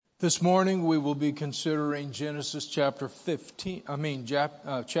This morning we will be considering Genesis chapter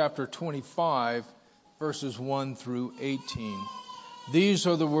 25, verses 1 through 18. These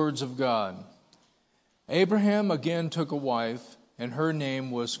are the words of God. Abraham again took a wife, and her name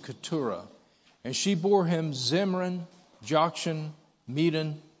was Keturah. And she bore him Zimran, Jokshan,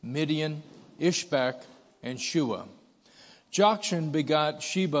 Medan, Midian, Ishbak, and Shua. Jokshan begot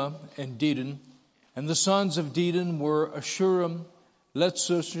Sheba and Dedan, and the sons of Dedan were Ashurim,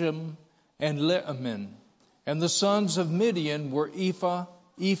 Letushim, and Leamin. And the sons of Midian were Ephah,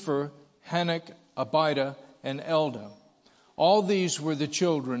 Epher, Hanok, Abida, and Eldah. All these were the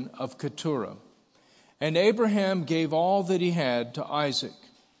children of Keturah. And Abraham gave all that he had to Isaac.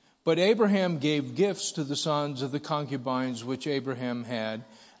 But Abraham gave gifts to the sons of the concubines which Abraham had,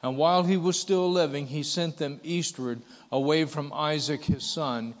 and while he was still living, he sent them eastward, away from Isaac his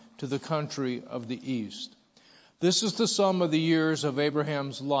son, to the country of the east. This is the sum of the years of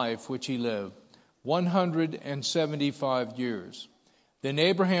Abraham's life which he lived, 175 years. Then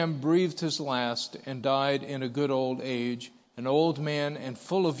Abraham breathed his last and died in a good old age, an old man and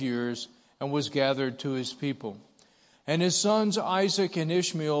full of years, and was gathered to his people. And his sons Isaac and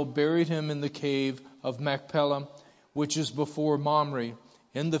Ishmael buried him in the cave of Machpelah, which is before Mamre,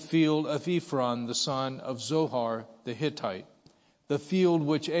 in the field of Ephron, the son of Zohar the Hittite, the field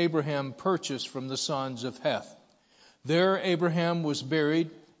which Abraham purchased from the sons of Heth. There Abraham was buried,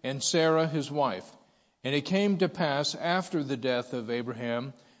 and Sarah his wife. And it came to pass after the death of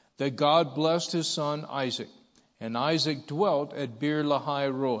Abraham that God blessed his son Isaac, and Isaac dwelt at Beer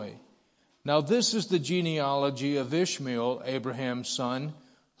Lahai Roi. Now this is the genealogy of Ishmael, Abraham's son,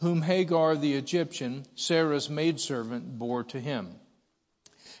 whom Hagar the Egyptian, Sarah's maidservant, bore to him.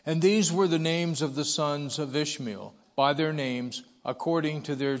 And these were the names of the sons of Ishmael, by their names, according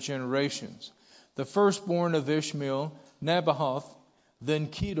to their generations. The firstborn of Ishmael, Nebahoth, then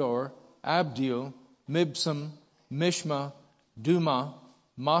Kedar, Abdil, Mibsam, Mishma, Duma,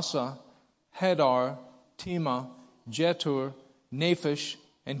 Massa, Hadar, Tema, Jetur, Naphish,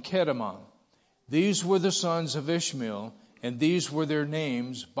 and Kedemah. These were the sons of Ishmael, and these were their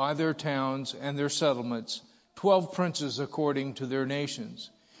names by their towns and their settlements, 12 princes according to their nations.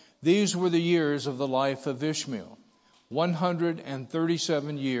 These were the years of the life of Ishmael,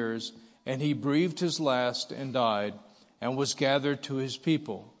 137 years, and he breathed his last and died, and was gathered to his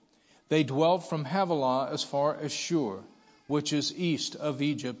people. They dwelt from Havilah as far as Shur, which is east of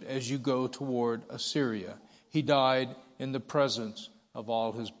Egypt as you go toward Assyria. He died in the presence of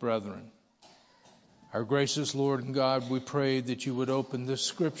all his brethren. Our gracious Lord and God, we pray that you would open this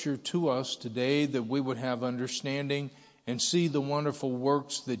scripture to us today, that we would have understanding and see the wonderful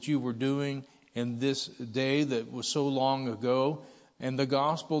works that you were doing in this day that was so long ago, and the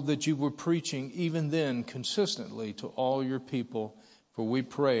gospel that you were preaching even then consistently to all your people. For we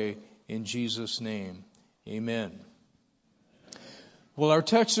pray in Jesus' name. Amen. Well, our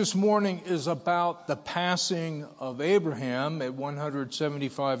text this morning is about the passing of Abraham at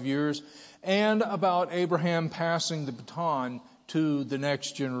 175 years and about Abraham passing the baton to the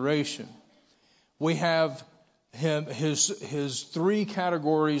next generation. We have his three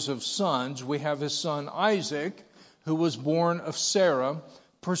categories of sons. We have his son Isaac, who was born of Sarah,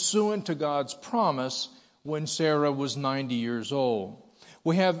 pursuant to God's promise when Sarah was 90 years old.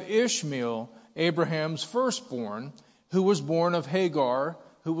 We have Ishmael, Abraham's firstborn, who was born of Hagar,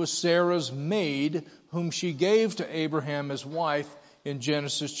 who was Sarah's maid, whom she gave to Abraham as wife in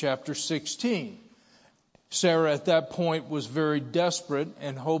Genesis chapter 16. Sarah at that point was very desperate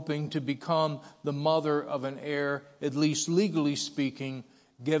and hoping to become the mother of an heir, at least legally speaking,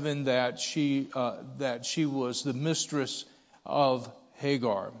 given that she was the mistress of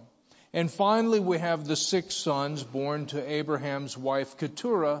Hagar. And finally, we have the 6 sons born to Abraham's wife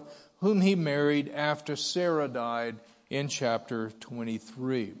Keturah, whom he married after Sarah died in chapter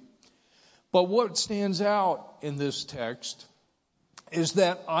 23. But what stands out in this text is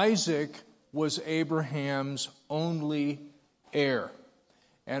that Isaac was Abraham's only heir,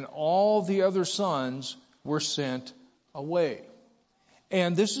 and all the other sons were sent away.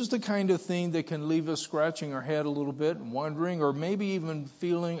 And this is the kind of thing that can leave us scratching our head a little bit and wondering, or maybe even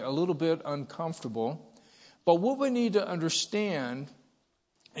feeling a little bit uncomfortable. But what we need to understand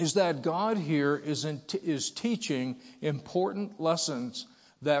is that God here is teaching important lessons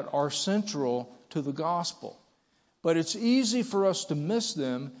that are central to the gospel. But it's easy for us to miss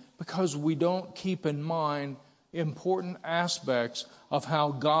them because we don't keep in mind important aspects of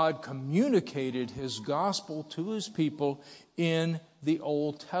how God communicated his gospel to his people in the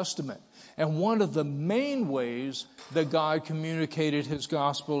Old Testament. And one of the main ways that God communicated his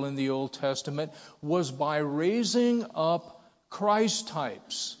gospel in the Old Testament was by raising up Christ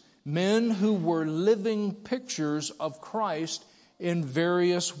types, men who were living pictures of Christ in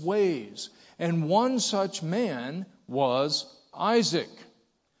various ways. And one such man was Isaac.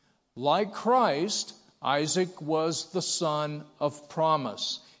 Like Christ, Isaac was the son of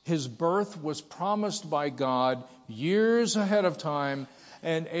promise. His birth was promised by God years ahead of time,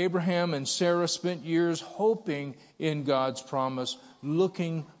 and Abraham and Sarah spent years hoping in God's promise,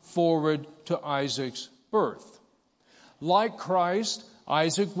 looking forward to Isaac's birth. Like Christ,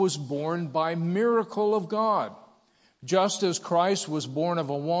 Isaac was born by miracle of God. Just as Christ was born of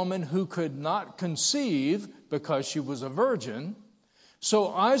a woman who could not conceive because she was a virgin,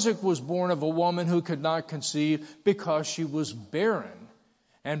 so Isaac was born of a woman who could not conceive because she was barren.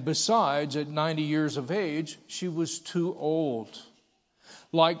 And besides, at 90 years of age, she was too old.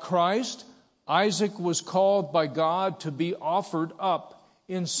 Like Christ, Isaac was called by God to be offered up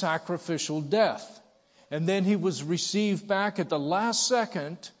in sacrificial death. And then he was received back at the last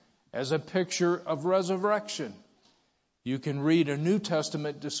second as a picture of resurrection. You can read a New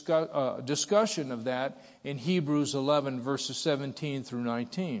Testament discussion of that in Hebrews 11, verses 17 through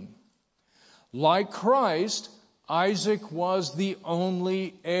 19. Like Christ, Isaac was the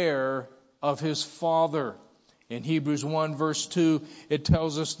only heir of his father. In Hebrews 1, verse 2, it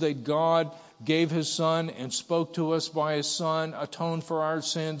tells us that God gave his Son and spoke to us by his Son, atoned for our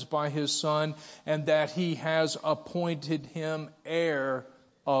sins by his Son, and that he has appointed him heir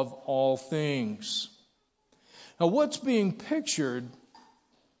of all things. Now, what's being pictured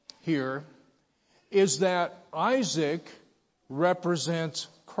here is that Isaac represents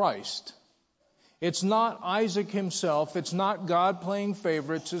Christ. It's not Isaac himself. It's not God playing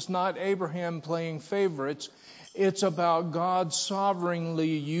favorites. It's not Abraham playing favorites. It's about God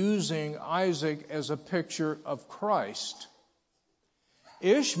sovereignly using Isaac as a picture of Christ.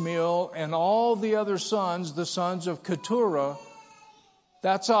 Ishmael and all the other sons, the sons of Keturah,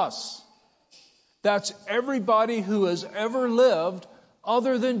 that's us. That's everybody who has ever lived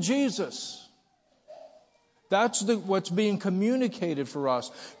other than Jesus. That's what's being communicated for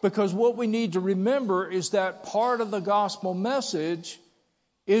us. Because what we need to remember is that part of the gospel message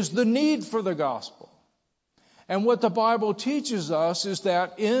is the need for the gospel. And what the Bible teaches us is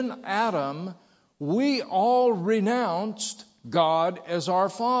that in Adam, we all renounced God as our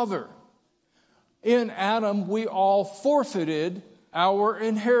Father. In Adam, we all forfeited our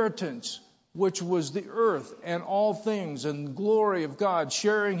inheritance, which was the earth and all things and the glory of God,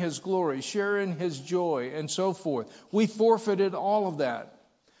 sharing his glory, sharing his joy, and so forth. We forfeited all of that.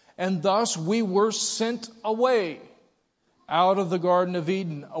 And thus we were sent away out of the Garden of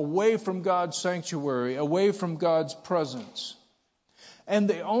Eden, away from God's sanctuary, away from God's presence. And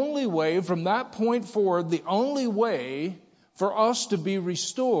the only way, from that point forward, the only way for us to be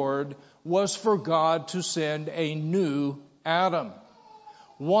restored was for God to send a new Adam.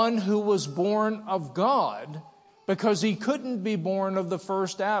 One who was born of God, because he couldn't be born of the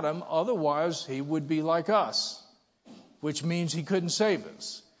first Adam, otherwise he would be like us, which means he couldn't save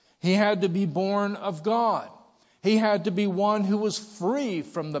us. He had to be born of God. He had to be one who was free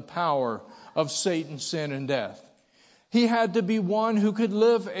from the power of Satan, sin, and death. He had to be one who could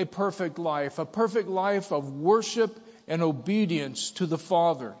live a perfect life of worship and obedience to the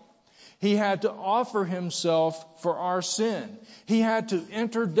Father. He had to offer himself for our sin. He had to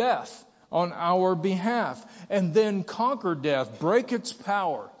enter death on our behalf and then conquer death, break its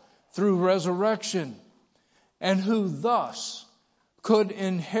power through resurrection, and who thus could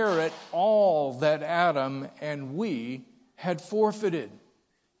inherit all that Adam and we had forfeited.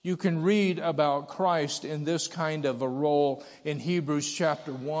 You can read about Christ in this kind of a role in Hebrews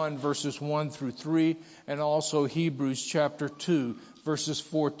chapter 1, verses 1 through 3, and also Hebrews chapter 2, verses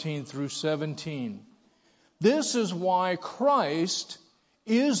 14 through 17. This is why Christ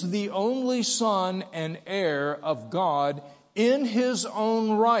is the only Son and heir of God in his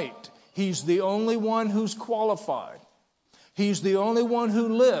own right. He's the only one who's qualified. He's the only one who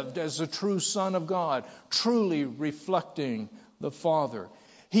lived as a true Son of God, truly reflecting the Father.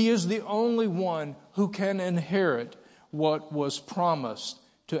 He is the only one who can inherit what was promised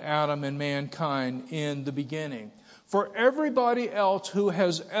to Adam and mankind in the beginning. For everybody else who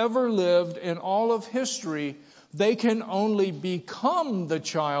has ever lived in all of history, they can only become the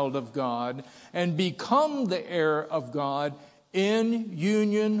child of God and become the heir of God in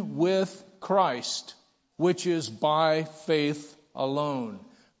union with Christ, which is by faith alone.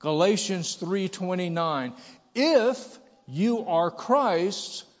 Galatians 3:29. If you are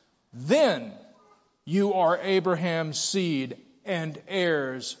Christ's, then you are Abraham's seed and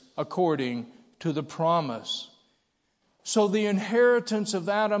heirs according to the promise. So the inheritance of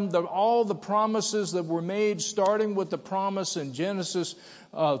Adam, all the promises that were made, starting with the promise in Genesis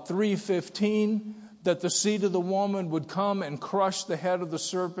 3:15, that the seed of the woman would come and crush the head of the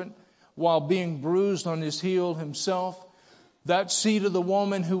serpent while being bruised on his heel himself. That seed of the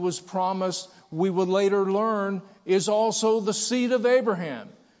woman who was promised, we would later learn, is also the seed of Abraham,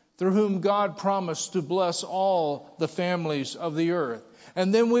 through whom God promised to bless all the families of the earth.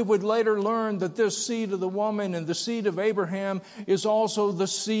 And then we would later learn that this seed of the woman and the seed of Abraham is also the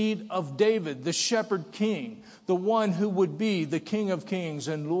seed of David, the shepherd king, the one who would be the King of kings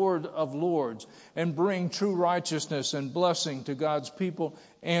and Lord of lords, and bring true righteousness and blessing to God's people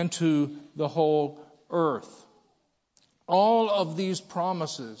and to the whole earth. All of these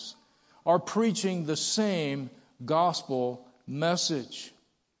promises are preaching the same gospel message.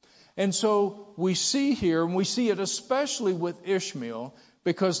 And so we see here, and we see it especially with Ishmael,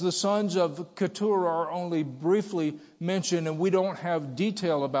 because the sons of Keturah are only briefly mentioned and we don't have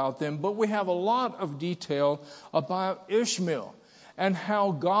detail about them, but we have a lot of detail about Ishmael and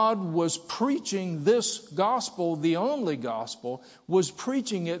how God was preaching this gospel, the only gospel, was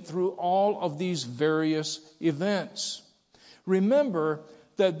preaching it through all of these various events. Remember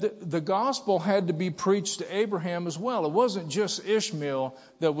that the gospel had to be preached to Abraham as well. It wasn't just Ishmael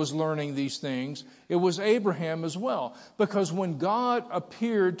that was learning these things. It was Abraham as well. Because when God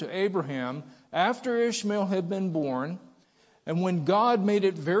appeared to Abraham after Ishmael had been born, and when God made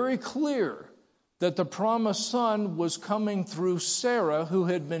it very clear that the promised son was coming through Sarah, who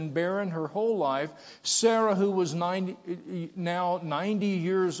had been barren her whole life, Sarah, who was now 90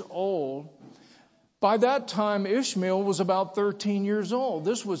 years old, by that time, Ishmael was about 13 years old.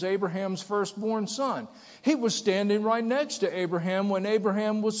 This was Abraham's firstborn son. He was standing right next to Abraham when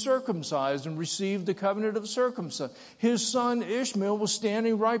Abraham was circumcised and received the covenant of circumcision. His son Ishmael was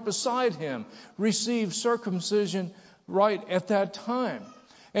standing right beside him, received circumcision right at that time.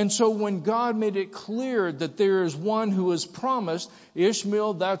 And so when God made it clear that there is one who is promised,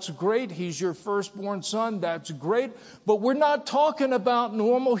 Ishmael, that's great. He's your firstborn son. That's great. But we're not talking about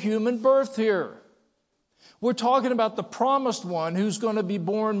normal human birth here. We're talking about the promised one who's going to be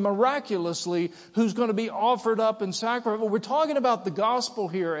born miraculously, who's going to be offered up in sacrifice. We're talking about the gospel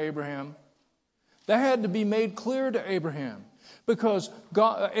here, Abraham. That had to be made clear to Abraham because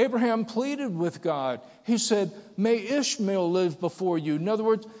Abraham pleaded with God. He said, may Ishmael live before you. In other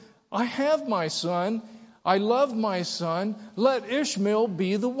words, I have my son. I love my son. Let Ishmael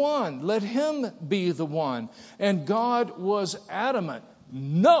be the one. Let him be the one. And God was adamant.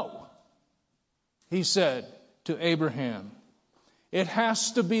 No. He said to Abraham, it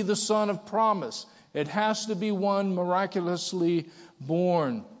has to be the son of promise. It has to be one miraculously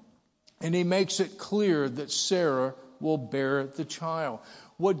born. And he makes it clear that Sarah will bear the child.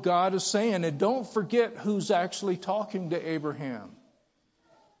 What God is saying, and don't forget who's actually talking to Abraham.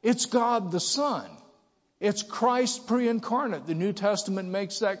 It's God the Son. It's Christ pre-incarnate. The New Testament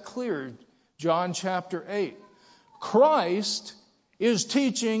makes that clear. John chapter 8. Christ is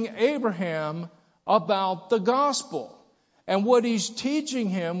teaching Abraham about the gospel. And what he's teaching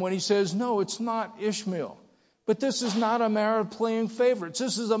him when he says, no, it's not Ishmael. But this is not a matter of playing favorites.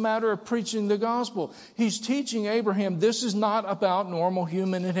 This is a matter of preaching the gospel. He's teaching Abraham this is not about normal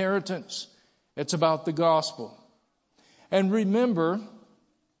human inheritance. It's about the gospel. And remember,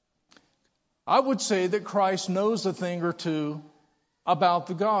 I would say that Christ knows a thing or two about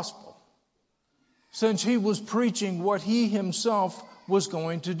the gospel, since he was preaching what he himself was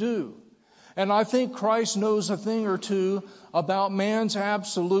going to do. And I think Christ knows a thing or two about man's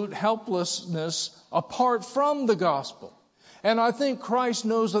absolute helplessness apart from the gospel. And I think Christ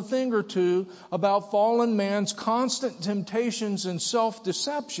knows a thing or two about fallen man's constant temptations and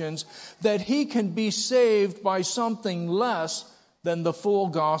self-deceptions, that he can be saved by something less than the full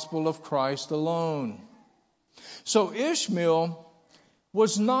gospel of Christ alone. So Ishmael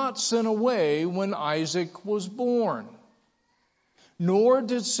was not sent away when Isaac was born. Nor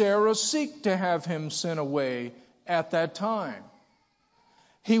did Sarah seek to have him sent away at that time.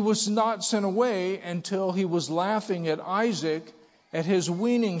 He was not sent away until he was laughing at Isaac at his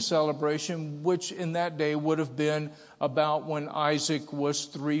weaning celebration, which in that day would have been about when Isaac was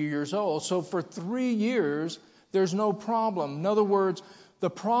 3 years old. So for 3 years, there's no problem. In other words, the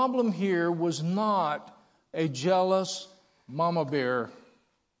problem here was not a jealous mama bear,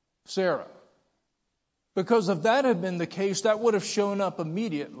 Sarah. Because if that had been the case, that would have shown up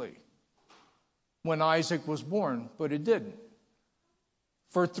immediately when Isaac was born, but it didn't.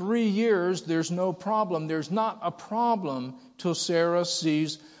 For 3 years, there's no problem. There's not a problem till Sarah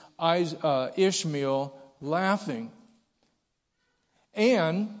sees Ishmael laughing.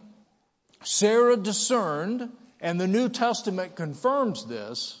 And Sarah discerned and the New Testament confirms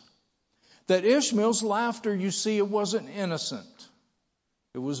this, that Ishmael's laughter, you see, it wasn't innocent.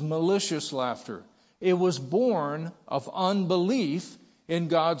 It was malicious laughter. It was born of unbelief in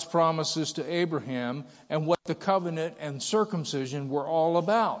God's promises to Abraham and what the covenant and circumcision were all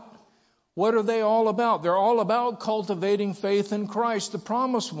about. What are they all about? They're all about cultivating faith in Christ, the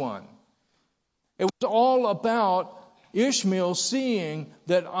promised one. It was all about Ishmael seeing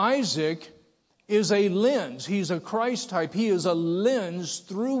that Isaac is a lens. He's a Christ type. He is a lens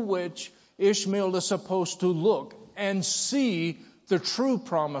through which Ishmael is supposed to look and see the true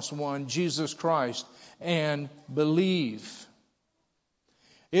promised one, Jesus Christ, and believe.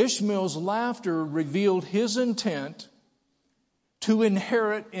 Ishmael's laughter revealed his intent to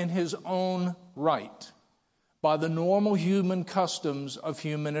inherit in his own right by the normal human customs of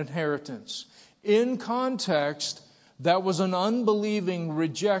human inheritance. In context, that was an unbelieving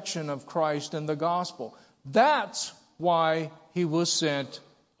rejection of Christ and the gospel. That's why he was sent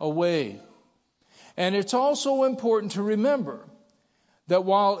away. And it's also important to remember that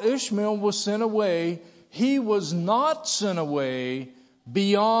while Ishmael was sent away, he was not sent away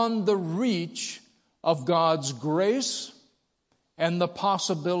beyond the reach of God's grace and the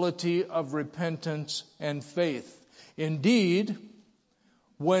possibility of repentance and faith. Indeed,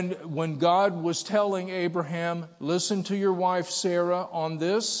 when God was telling Abraham, listen to your wife Sarah on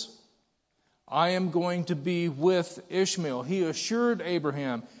this, I am going to be with Ishmael. He assured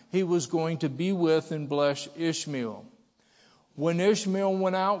Abraham he was going to be with and bless Ishmael. When Ishmael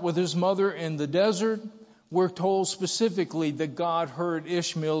went out with his mother in the desert, we're told specifically that God heard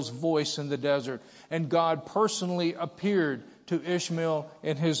Ishmael's voice in the desert, and God personally appeared to Ishmael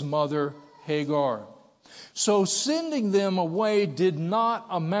and his mother Hagar. So sending them away did not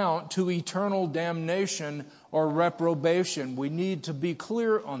amount to eternal damnation or reprobation. We need to be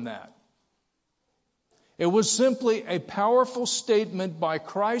clear on that. It was simply a powerful statement by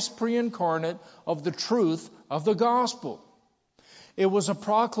Christ pre-incarnate of the truth of the gospel. It was a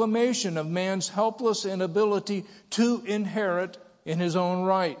proclamation of man's helpless inability to inherit in his own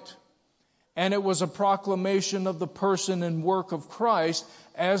right. And it was a proclamation of the person and work of Christ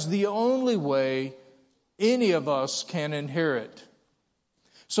as the only way any of us can inherit.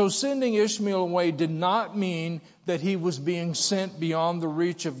 So sending Ishmael away did not mean that he was being sent beyond the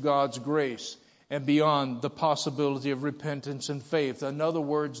reach of God's grace and beyond the possibility of repentance and faith. In other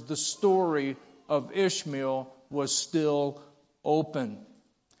words, the story of Ishmael was still open.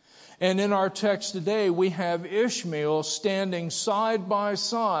 And in our text today, we have Ishmael standing side by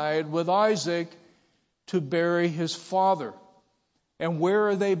side with Isaac to bury his father. And where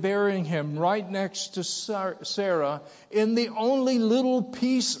are they burying him? Right next to Sarah, in the only little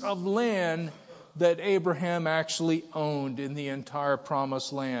piece of land that Abraham actually owned in the entire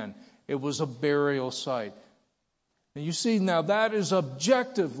promised land. It was a burial site. And you see, now that is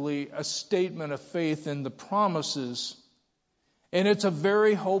objectively a statement of faith in the promises. And it's a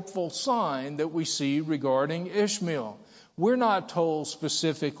very hopeful sign that we see regarding Ishmael. We're not told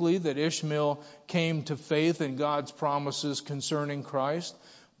specifically that Ishmael came to faith in God's promises concerning Christ,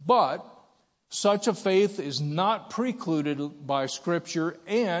 but such a faith is not precluded by Scripture,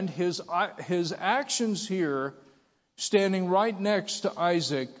 and his actions here, standing right next to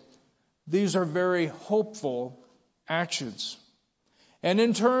Isaac, these are very hopeful actions. And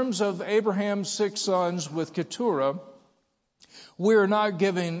in terms of Abraham's 6 sons with Keturah, we're not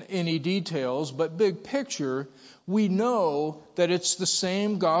given any details, but big picture, we know that it's the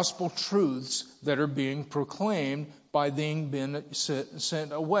same gospel truths that are being proclaimed by being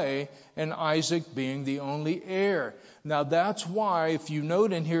sent away, and Isaac being the only heir. Now that's why, if you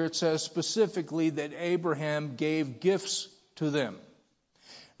note in here, it says specifically that Abraham gave gifts to them.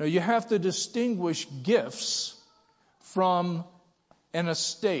 Now you have to distinguish gifts from an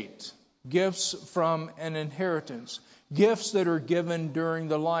estate, gifts from an inheritance. Gifts that are given during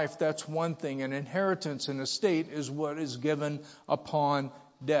the life, that's one thing. An inheritance, an estate, is what is given upon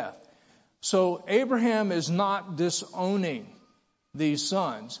death. So Abraham is not disowning these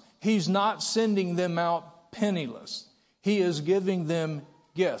sons. He's not sending them out penniless. He is giving them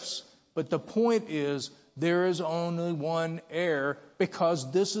gifts. But the point is, there is only one heir,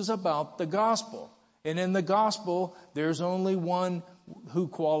 because this is about the gospel. And in the gospel, there's only one who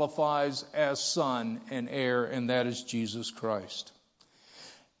qualifies as son and heir, and that is Jesus Christ.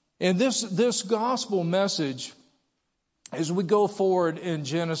 And this gospel message, as we go forward in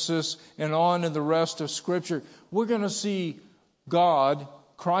Genesis and on in the rest of Scripture, we're going to see God,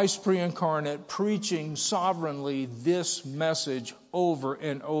 Christ pre-incarnate, preaching sovereignly this message over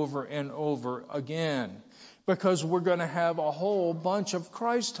and over and over again, because we're going to have a whole bunch of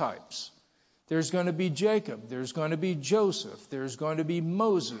Christ types There's going to be Jacob. There's going to be Joseph. There's going to be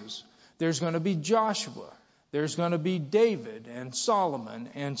Moses. There's going to be Joshua. There's going to be David and Solomon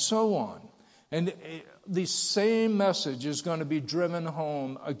and so on. And the same message is going to be driven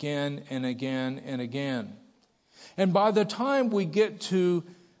home again and again and again. And by the time we get to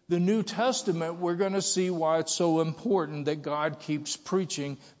the New Testament, we're going to see why it's so important that God keeps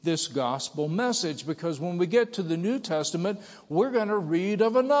preaching this gospel message. Because when we get to the New Testament, we're going to read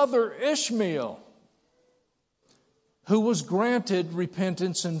of another Ishmael who was granted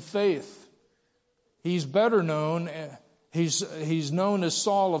repentance and faith. He's better known, he's known as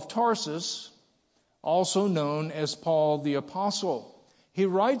Saul of Tarsus, also known as Paul the Apostle. He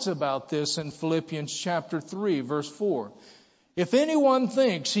writes about this in Philippians chapter 3, verse 4. If anyone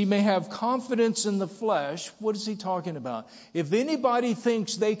thinks he may have confidence in the flesh, what is he talking about? If anybody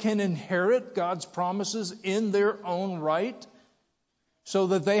thinks they can inherit God's promises in their own right, so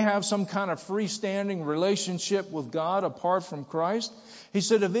that they have some kind of freestanding relationship with God apart from Christ, he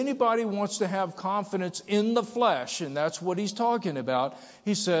said if anybody wants to have confidence in the flesh, and that's what he's talking about,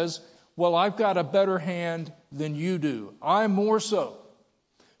 he says, well, I've got a better hand than you do. I'm more so.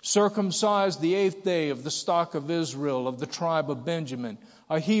 Circumcised the 8th day of the stock of Israel, of the tribe of Benjamin,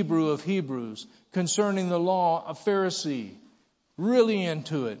 a Hebrew of Hebrews, concerning the law, a Pharisee, really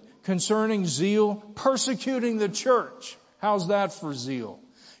into it, concerning zeal, persecuting the church. How's that for zeal?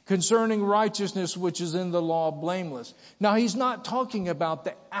 Concerning righteousness which is in the law, blameless. Now he's not talking about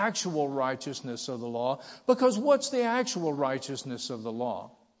the actual righteousness of the law, because what's the actual righteousness of the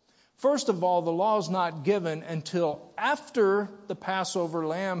law? First of all, the law is not given until after the Passover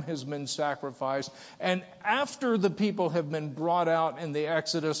lamb has been sacrificed and after the people have been brought out in the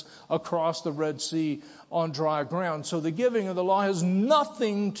Exodus across the Red Sea on dry ground. So the giving of the law has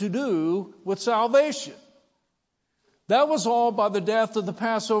nothing to do with salvation. That was all by the death of the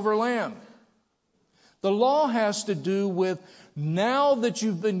Passover lamb. The law has to do with now that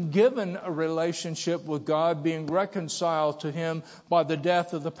you've been given a relationship with God, being reconciled to Him by the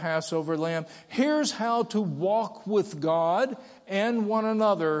death of the Passover lamb, here's how to walk with God and one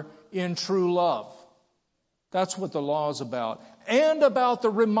another in true love. That's what the law is about. And about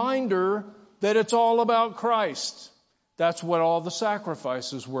the reminder that it's all about Christ. That's what all the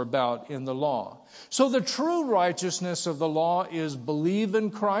sacrifices were about in the law. So the true righteousness of the law is believe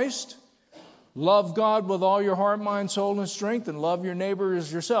in Christ, love God with all your heart, mind, soul, and strength, and love your neighbor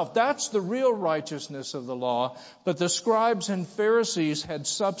as yourself. That's the real righteousness of the law. But the scribes and Pharisees had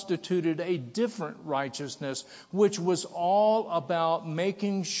substituted a different righteousness, which was all about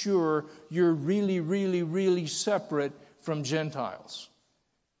making sure you're really, really, really separate from Gentiles.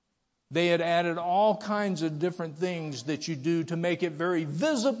 They had added all kinds of different things that you do to make it very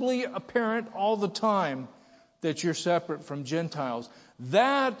visibly apparent all the time that you're separate from Gentiles.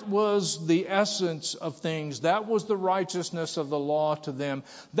 That was the essence of things. That was the righteousness of the law to them.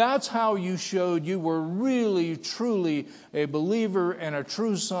 That's how you showed you were really, truly a believer and a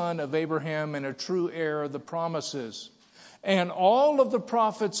true son of Abraham and a true heir of the promises. And all of the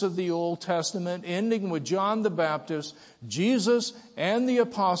prophets of the Old Testament, ending with John the Baptist, Jesus and the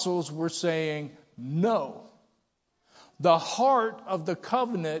apostles were saying, no. The heart of the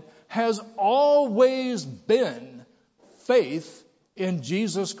covenant has always been faith in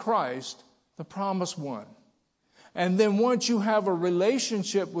Jesus Christ, the promised one. And then once you have a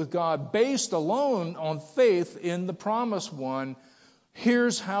relationship with God based alone on faith in the promised one,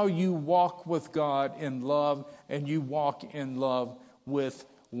 here's how you walk with God in love, and you walk in love with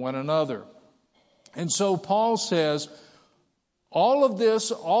one another. And so Paul says, all of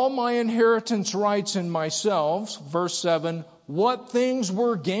this, all my inheritance rights in myself, verse 7, what things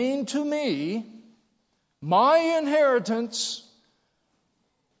were gained to me, my inheritance,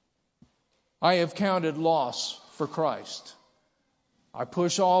 I have counted loss for Christ. I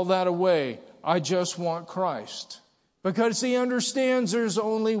push all that away. I just want Christ. Because he understands there's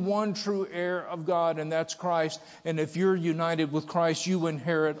only one true heir of God, and that's Christ. And if you're united with Christ, you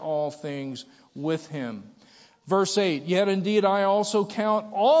inherit all things with him. Verse 8, yet indeed I also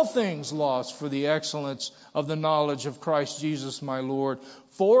count all things lost for the excellence of the knowledge of Christ Jesus my Lord,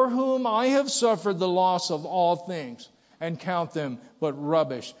 for whom I have suffered the loss of all things, and count them but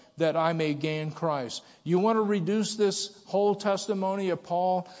rubbish, that I may gain Christ. You want to reduce this whole testimony of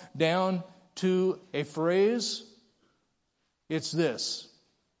Paul down to a phrase? It's this: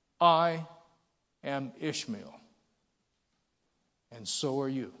 I am Ishmael, and so are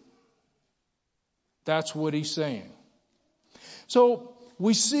you. That's what he's saying. So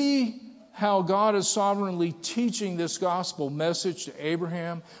we see how God is sovereignly teaching this gospel message to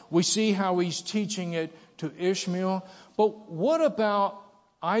Abraham. We see how he's teaching it to Ishmael. But what about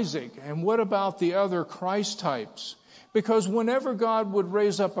Isaac? And what about the other Christ types? Because whenever God would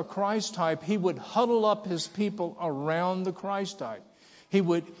raise up a Christ type, He would huddle up His people around the Christ type. He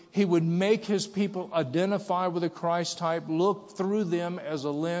would make His people identify with the Christ type, look through them as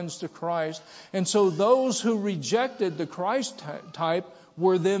a lens to Christ. And so those who rejected the Christ type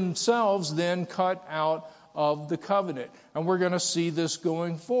were themselves then cut out of the covenant. And we're going to see this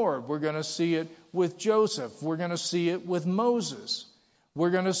going forward. We're going to see it with Joseph. We're going to see it with Moses. We're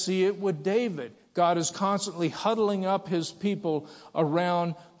going to see it with David. God is constantly huddling up His people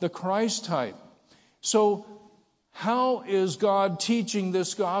around the Christ type. So how is God teaching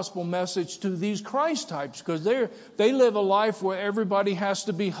this gospel message to these Christ types? Because they live a life where everybody has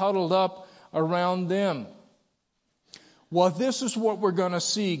to be huddled up around them. Well, this is what we're going to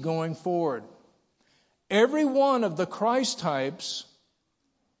see going forward. Every one of the Christ types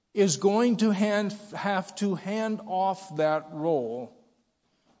is going to have to hand off that role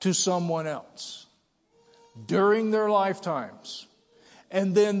to someone else during their lifetimes.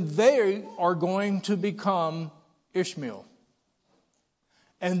 And then they are going to become Ishmael.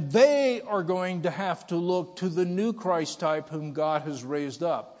 And they are going to have to look to the new Christ type whom God has raised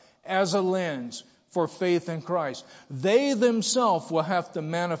up as a lens for faith in Christ. They themselves will have to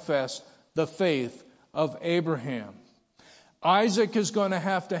manifest the faith of Abraham. Isaac is going to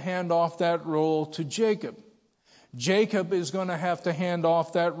have to hand off that role to Jacob. Jacob is going to have to hand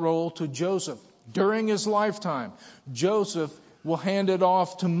off that role to Joseph during his lifetime. Joseph will hand it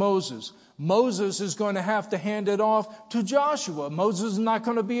off to Moses. Moses is going to have to hand it off to Joshua. Moses is not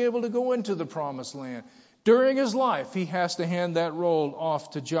going to be able to go into the promised land. During his life, he has to hand that role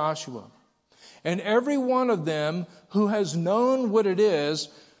off to Joshua. And every one of them who has known what it is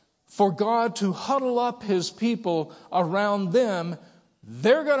for God to huddle up His people around them,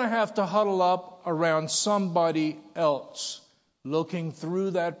 they're going to have to huddle up around somebody else, looking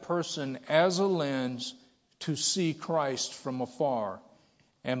through that person as a lens to see Christ from afar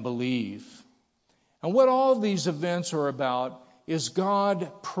and believe. And what all these events are about is God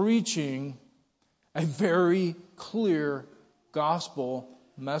preaching a very clear gospel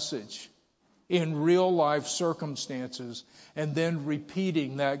message in real life circumstances, and then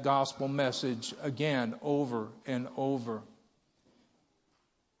repeating that gospel message again over and over.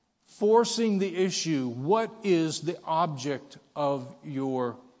 Forcing the issue, what is the object of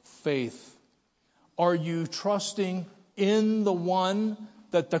your faith? Are you trusting in the one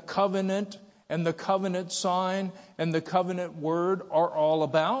that the covenant and the covenant sign and the covenant word are all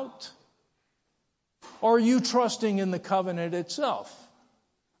about? Are you trusting in the covenant itself?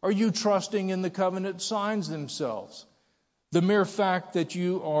 Are you trusting in the covenant signs themselves? The mere fact that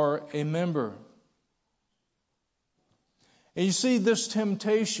you are a member. And you see this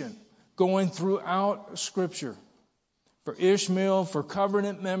temptation going throughout Scripture. For Ishmael, for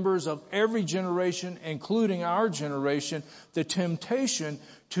covenant members of every generation, including our generation, the temptation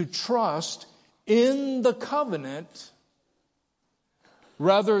to trust in the covenant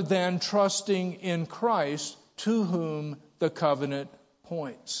rather than trusting in Christ, to whom the covenant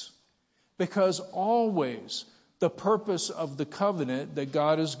points. Because always the purpose of the covenant that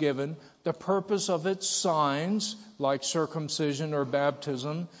God has given, the purpose of its signs like circumcision or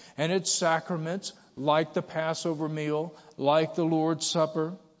baptism, and its sacraments like the Passover meal, like the Lord's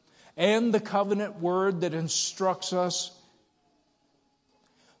Supper, and the covenant word that instructs us.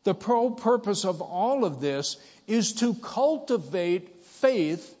 The purpose of all of this is to cultivate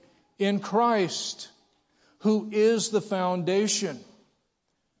faith in Christ, who is the foundation.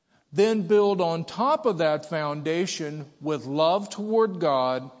 Then build on top of that foundation with love toward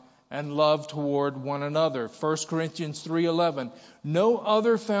God and love toward one another. 1 Corinthians 3:11. No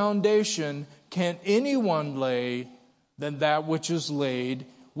other foundation can anyone lay than that which is laid,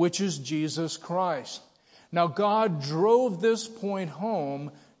 which is Jesus Christ. Now God drove this point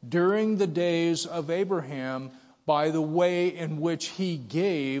home during the days of Abraham by the way in which He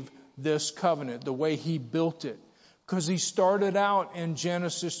gave this covenant, the way He built it. Because He started out in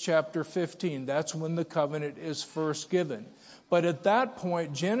Genesis chapter 15. That's when the covenant is first given. But at that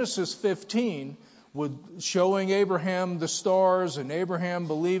point, Genesis 15, with showing Abraham the stars and Abraham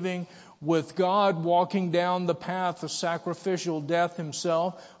believing, with God walking down the path of sacrificial death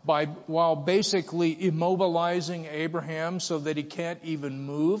Himself while basically immobilizing Abraham so that he can't even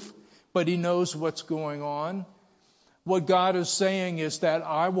move, but he knows what's going on. What God is saying is that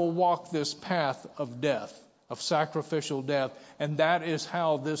I will walk this path of death, of sacrificial death, and that is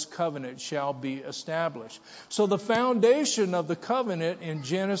how this covenant shall be established. So the foundation of the covenant in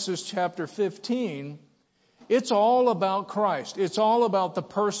Genesis chapter 15, it's all about Christ. It's all about the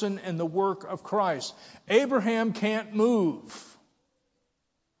person and the work of Christ. Abraham can't move.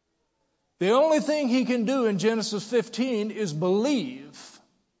 The only thing he can do in Genesis 15 is believe.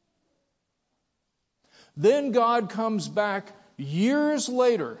 Then God comes back years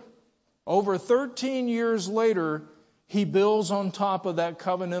later, over 13 years later, he builds on top of that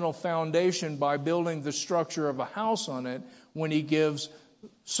covenantal foundation by building the structure of a house on it when he gives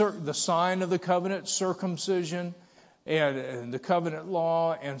the sign of the covenant, circumcision, and the covenant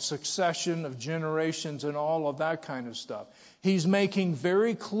law and succession of generations and all of that kind of stuff. He's making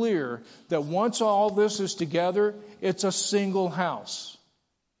very clear that once all this is together, it's a single house.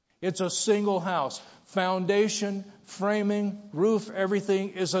 It's a single house. Foundation, framing, roof, everything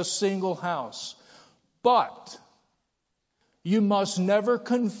is a single house. But you must never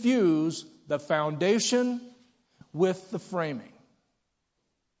confuse the foundation with the framing.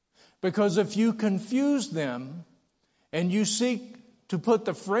 Because if you confuse them, and you seek to put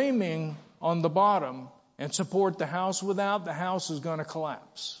the framing on the bottom and support the house without, the house is going to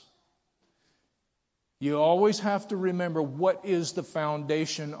collapse. You always have to remember what is the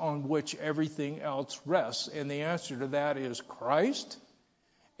foundation on which everything else rests. And the answer to that is Christ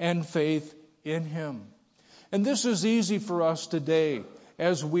and faith in Him. And this is easy for us today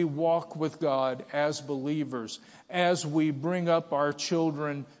as we walk with God as believers, as we bring up our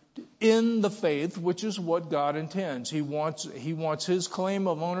children in the faith, which is what God intends. He wants His claim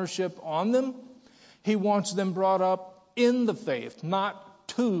of ownership on them. He wants them brought up in the faith, not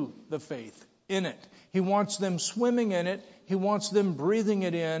to the faith, in it. He wants them swimming in it. He wants them breathing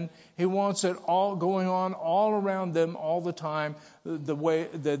it in. He wants it all going on all around them all the time, the way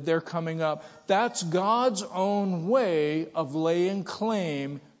that they're coming up. That's God's own way of laying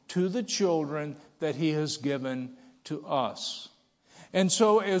claim to the children that He has given to us. And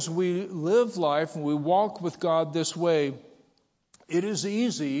so as we live life and we walk with God this way, it is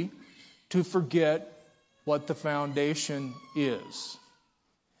easy to forget what the foundation is.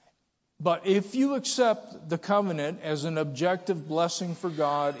 But if you accept the covenant as an objective blessing for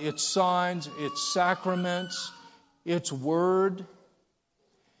God, its signs, its sacraments, its word,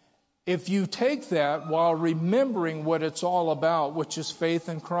 if you take that while remembering what it's all about, which is faith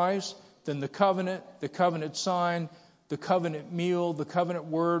in Christ, then the covenant sign, the covenant meal, the covenant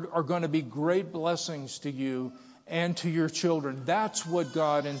word are going to be great blessings to you and to your children. That's what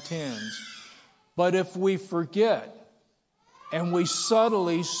God intends. But if we forget and we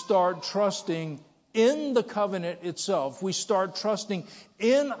subtly start trusting in the covenant itself, we start trusting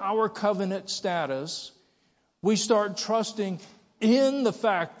in our covenant status, we start trusting in the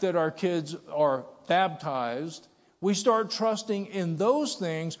fact that our kids are baptized, we start trusting in those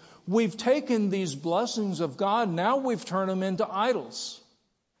things, we've taken these blessings of God, now we've turned them into idols.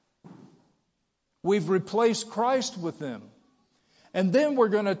 We've replaced Christ with them. And then we're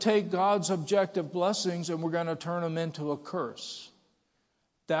going to take God's objective blessings and we're going to turn them into a curse.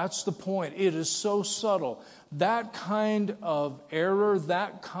 That's the point. It is so subtle. That kind of error,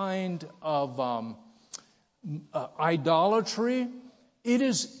 that kind of idolatry, it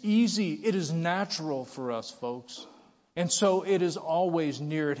is easy, it is natural for us, folks. And so it is always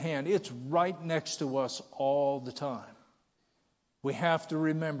near at hand. It's right next to us all the time. We have to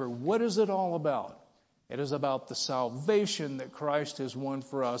remember, what is it all about? It is about the salvation that Christ has won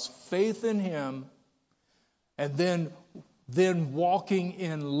for us, faith in Him, and then walking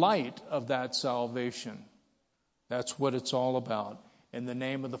in light of that salvation. That's what it's all about. In the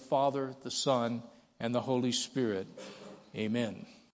name of the Father, the Son, and the Holy Spirit. Amen.